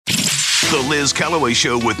The Liz Callaway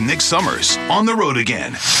Show with Nick Summers. On the road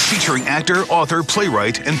again. Featuring actor, author,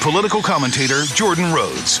 playwright, and political commentator Jordan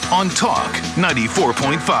Rhodes. On Talk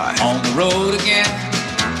 94.5. On the road again.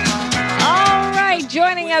 All right,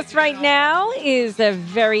 joining us right now is a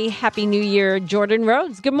very happy new year, Jordan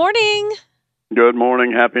Rhodes. Good morning. Good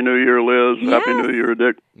morning. Happy New Year, Liz. Yes. Happy New Year,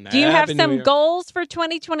 Dick. Do you have some goals for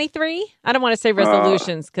 2023? I don't want to say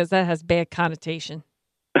resolutions because that has bad connotation.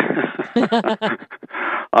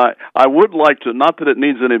 I would like to, not that it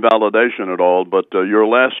needs any validation at all, but your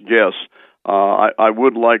last guess, I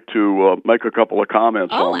would like to make a couple of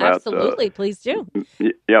comments on that. Oh, absolutely. Please do.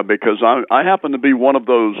 Yeah, because I happen to be one of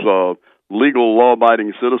those legal,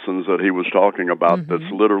 law-abiding citizens that he was talking about that's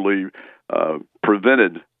literally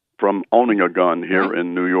prevented from owning a gun here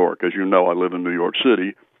in New York. As you know, I live in New York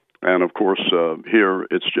City, and of course, here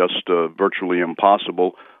it's just virtually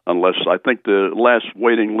impossible unless I think the last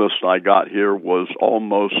waiting list I got here was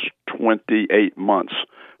almost 28 months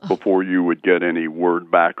before you would get any word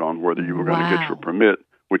back on whether you were going to get your permit,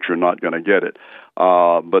 which you're not going to get it.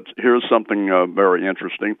 But here's something very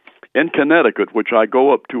interesting. In Connecticut, which I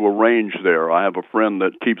go up to a range there, I have a friend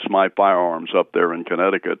that keeps my firearms up there in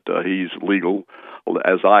Connecticut. He's legal,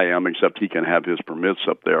 as I am, except he can have his permits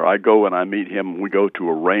up there. I go and I meet him, and we go to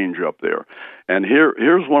a range up there. And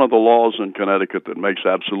here's one of the laws in Connecticut that makes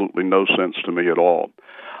absolutely no sense to me at all.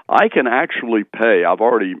 I can actually pay. I've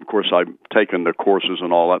taken the courses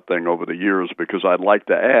and all that thing over the years because I'd like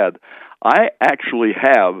to add, I actually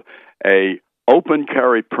have a open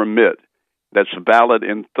carry permit that's valid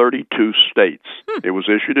in 32 states. It was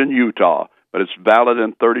issued in Utah, but it's valid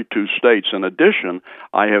in 32 states. In addition,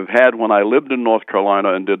 I have had, when I lived in North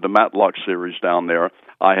Carolina and did the Matlock series down there,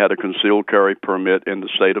 I had a concealed carry permit in the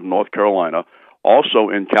state of North Carolina. Also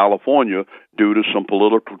in California, due to some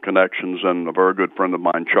political connections and a very good friend of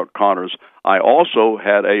mine, Chuck Connors, I also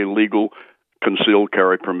had a legal concealed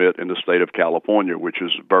carry permit in the state of California, which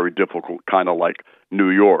is very difficult, kind of like New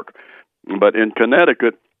York. But in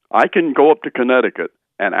Connecticut, I can go up to Connecticut,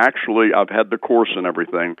 and actually I've had the course and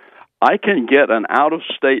everything. I can get an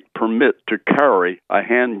out-of-state permit to carry a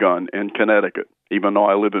handgun in Connecticut, even though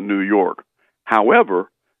I live in New York. However,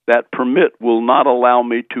 that permit will not allow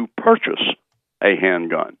me to purchase a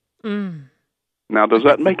handgun. Now, does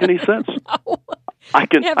that make any sense? No. I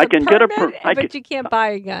can get a permit, but you can't buy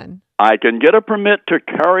a gun. I can get a permit to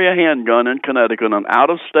carry a handgun in Connecticut, an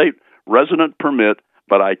out-of-state resident permit,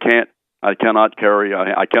 but I cannot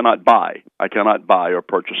buy or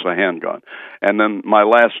purchase a handgun. And then my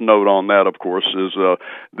last note on that, of course, is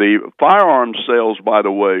the firearms sales, by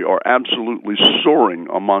the way, are absolutely soaring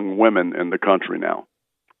among women in the country now.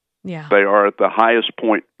 Yeah. They are at the highest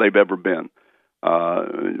point they've ever been.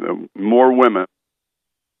 More women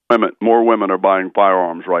are buying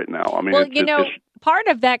firearms right now. I mean, part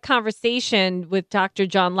of that conversation with Dr.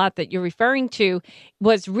 John Lott that you're referring to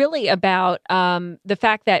was really about the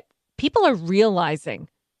fact that people are realizing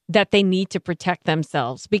that they need to protect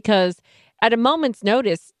themselves because at a moment's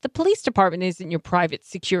notice, the police department isn't your private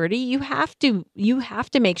security. You have to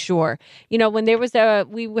make sure, when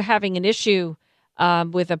we were having an issue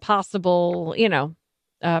with a possible,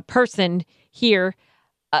 person here,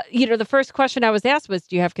 the first question I was asked was,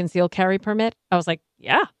 do you have concealed carry permit? I was like,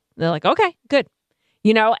 yeah. They're like, okay, good.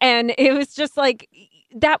 And it was just like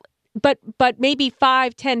that. But maybe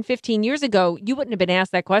 5, 10, 15 years ago, you wouldn't have been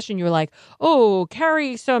asked that question. You were like, oh,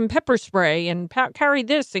 carry some pepper spray and carry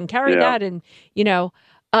this and carry that. And,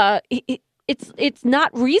 it's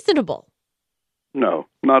not reasonable. No,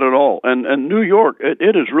 not at all. And New York,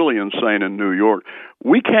 it is really insane in New York.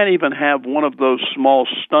 We can't even have one of those small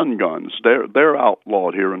stun guns. They're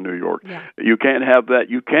outlawed here in New York. Yeah. You can't have that.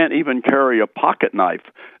 You can't even carry a pocket knife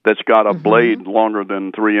that's got a blade longer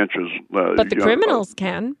than 3 inches. But the criminals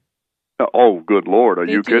can. Oh, good Lord! Are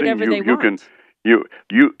you kidding?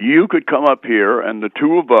 You could come up here, and the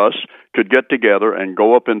two of us could get together and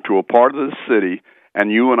go up into a part of the city,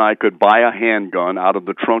 and you and I could buy a handgun out of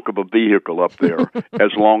the trunk of a vehicle up there,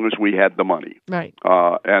 as long as we had the money, right?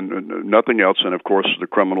 And nothing else. And of course, the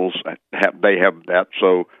criminals have that,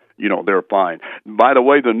 so they're fine. By the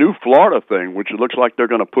way, the new Florida thing, which it looks like they're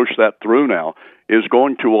going to push that through now, is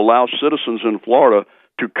going to allow citizens in Florida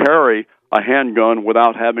to carry a handgun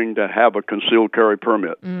without having to have a concealed carry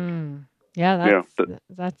permit. Yeah,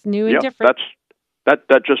 that's new and different. That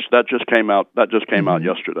just came out. That just came out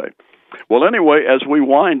yesterday. Well, anyway, as we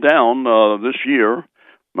wind down this year,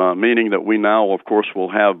 meaning that we now, of course, will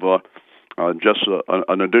have just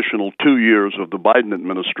an additional 2 years of the Biden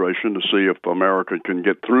administration to see if America can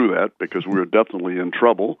get through that, because we're definitely in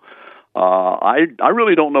trouble. I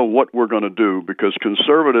really don't know what we're going to do, because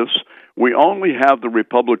conservatives, we only have the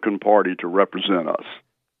Republican Party to represent us.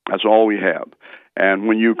 That's all we have. And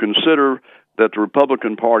when you consider that the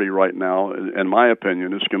Republican Party right now, in my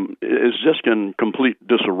opinion, is just in complete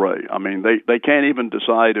disarray. I mean, they can't even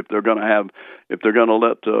decide if they're going to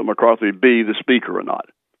let McCarthy be the speaker or not.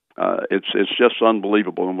 It's just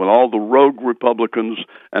unbelievable. And with all the rogue Republicans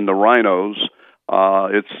and the rhinos,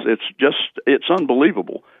 it's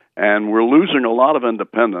unbelievable. And we're losing a lot of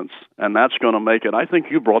independence, and that's going to make it, I think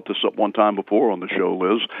you brought this up one time before on the show,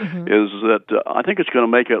 Liz, is that I think it's going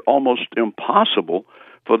to make it almost impossible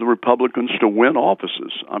for the Republicans to win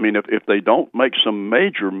offices. I mean, if they don't make some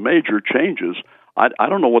major changes, I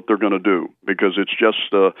don't know what they're going to do, because it's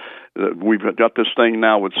just we've got this thing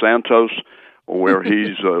now with Santos, where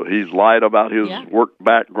he's lied about his work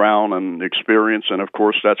background and experience, and of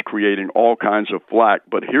course that's creating all kinds of flack.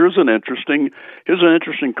 But here's an interesting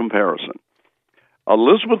comparison.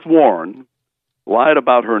 Elizabeth Warren lied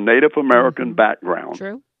about her Native American background.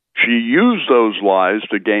 True. She used those lies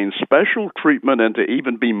to gain special treatment and to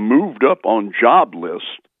even be moved up on job lists,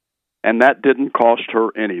 and that didn't cost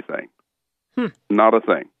her anything. Not a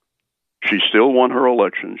thing. She still won her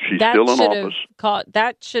election. She's still in office.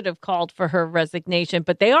 That should have called for her resignation.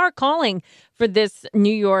 But they are calling for this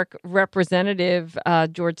New York representative,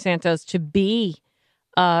 George Santos, to be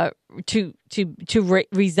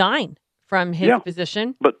resign from his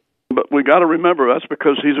position. But we got to remember that's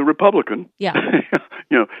because he's a Republican. Yeah.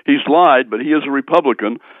 He's lied, but he is a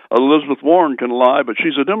Republican. Elizabeth Warren can lie, but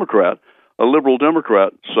she's a Democrat, a liberal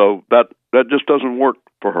Democrat. So that just doesn't work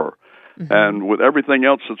for her. And with everything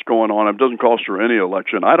else that's going on, it doesn't cost her any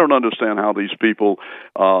election. I don't understand how these people.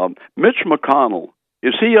 Mitch McConnell,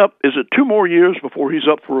 is he up? Is it 2 more years before he's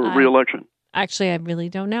up for a re-election? Actually, I really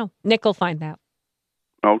don't know. Nick will find out.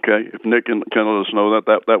 Okay, if Nick can let us know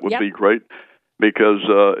that would be great, because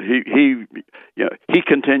he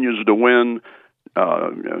continues to win.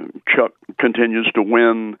 Chuck continues to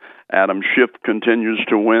win. Adam Schiff continues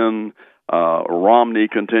to win. Romney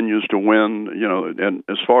continues to win, and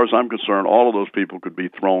as far as I'm concerned, all of those people could be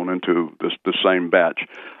thrown into the same batch.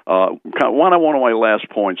 One of my last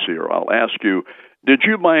points here, I'll ask you, did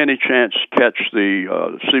you by any chance catch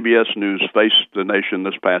the CBS News Face the Nation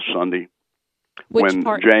this past Sunday? Which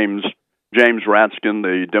part? James Raskin,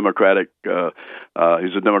 the Democratic,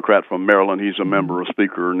 he's a Democrat from Maryland. He's a member of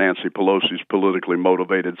Speaker Nancy Pelosi's politically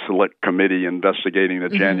motivated select committee investigating the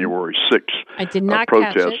January 6th I did not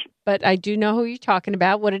protest. catch it, but I do know who you're talking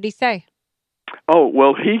about. What did he say? Oh,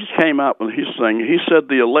 well, he came out and he said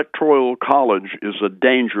the Electoral College is a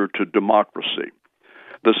danger to democracy.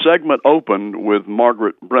 The segment opened with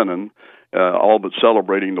Margaret Brennan, all but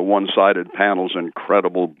celebrating the one-sided panel's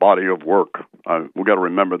incredible body of work. We've got to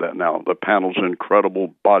remember that now, the panel's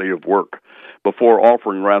incredible body of work, before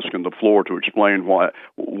offering Raskin the floor to explain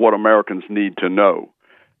what Americans need to know.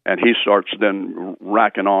 And he starts then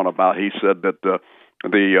racking on about, he said that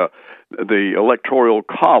the Electoral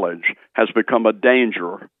College has become a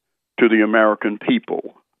danger to the American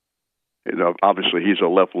people. Obviously, he's a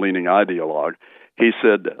left-leaning ideologue. He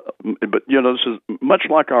said, but, this is much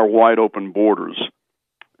like our wide-open borders.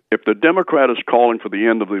 If the Democrat is calling for the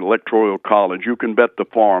end of the Electoral College, you can bet the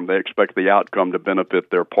farm they expect the outcome to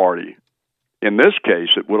benefit their party. In this case,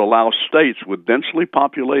 it would allow states with densely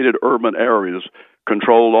populated urban areas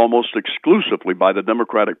controlled almost exclusively by the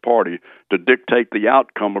Democratic Party to dictate the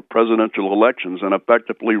outcome of presidential elections and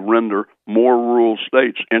effectively render more rural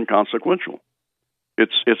states inconsequential.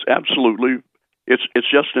 It's absolutely,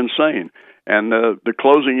 it's just insane. And the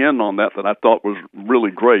closing in on that I thought was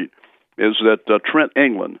really great is that Trent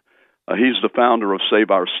England, he's the founder of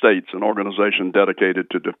Save Our States, an organization dedicated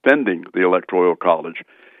to defending the Electoral College.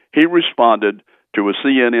 He responded to a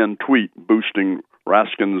CNN tweet boosting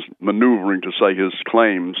Raskin's maneuvering to say his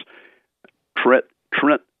claims.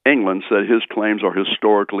 Trent England said his claims are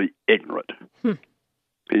historically ignorant.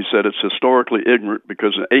 He said it's historically ignorant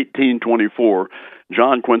because in 1824,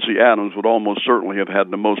 John Quincy Adams would almost certainly have had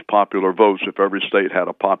the most popular votes if every state had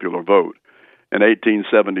a popular vote. In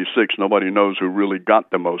 1876, nobody knows who really got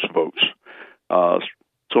the most votes.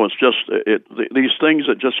 So it's just these things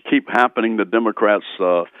that just keep happening. The Democrats,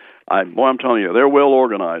 I'm telling you, they're well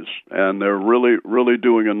organized, and they're really, really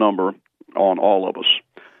doing a number on all of us.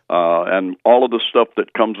 And all of the stuff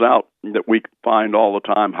that comes out that we find all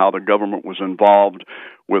the time, how the government was involved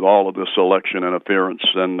with all of this election interference.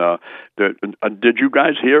 And did you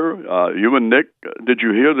guys hear, you and Nick, did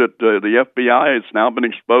you hear that the FBI has now been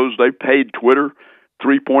exposed? They paid Twitter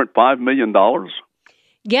 $3.5 million.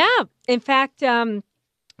 Yeah. In fact,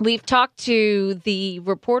 we've talked to the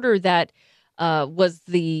reporter that was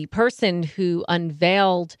the person who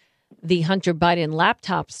unveiled the Hunter Biden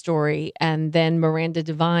laptop story, and then Miranda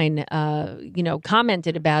Devine,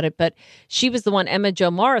 commented about it. But she was the one, Emma Jo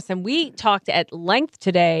Morris, and we talked at length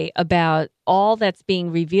today about all that's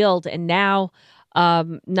being revealed. And now,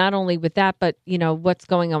 not only with that, but what's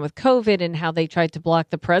going on with COVID and how they tried to block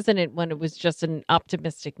the president when it was just an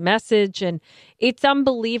optimistic message. And it's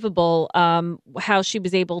unbelievable how she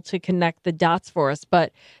was able to connect the dots for us.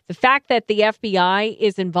 But the fact that the FBI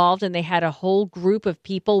is involved and they had a whole group of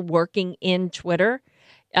people working in Twitter,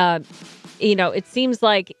 it seems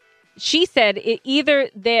like she said either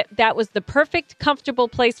that was the perfect, comfortable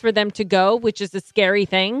place for them to go, which is a scary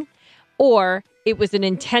thing, or it was an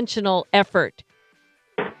intentional effort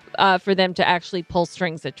for them to actually pull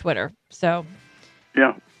strings at Twitter. So,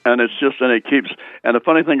 yeah, and it keeps. And the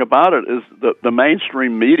funny thing about it is the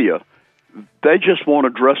mainstream media, they just won't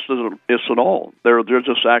address this at all. They're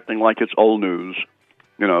just acting like it's old news.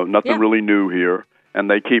 Nothing really new here. And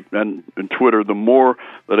they keep and Twitter. The more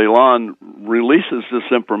that Elon releases this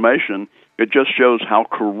information, it just shows how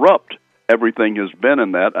corrupt everything has been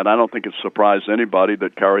in that. And I don't think it surprised anybody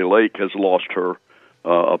that Kari Lake has lost her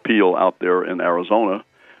appeal out there in Arizona,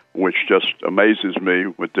 which just amazes me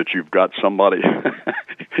that you've got somebody,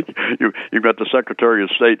 you've got the Secretary of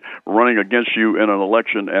State running against you in an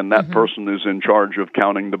election, and that person is in charge of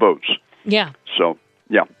counting the votes. Yeah. So,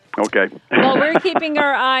 yeah. Okay. Well, we're keeping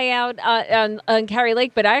our eye out on Kari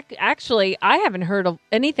Lake, but I haven't heard of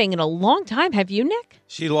anything in a long time. Have you, Nick?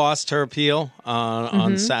 She lost her appeal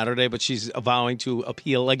on Saturday, but she's vowing to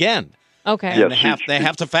appeal again. Okay. And they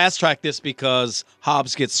have to fast track this because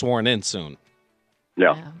Hobbs gets sworn in soon.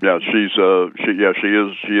 Yeah. She's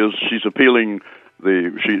appealing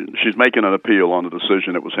she's making an appeal on the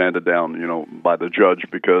decision that was handed down, by the judge,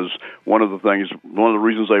 because one of the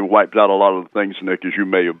reasons they wiped out a lot of the things, Nick, as you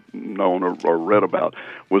may have known or read about,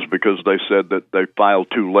 was because they said that they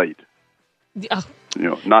filed too late. Oh,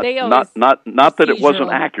 not that it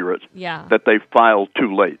wasn't accurate. Yeah. That they filed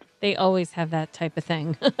too late. They always have that type of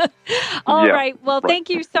thing. All right. Well,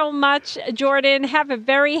 thank you so much, Jordan. Have a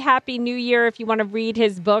very happy New Year. If you want to read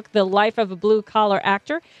his book, The Life of a Blue Collar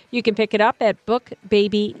Actor, you can pick it up at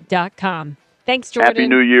bookbaby.com. Thanks, Jordan. Happy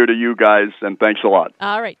New Year to you guys, and thanks a lot.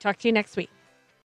 All right. Talk to you next week.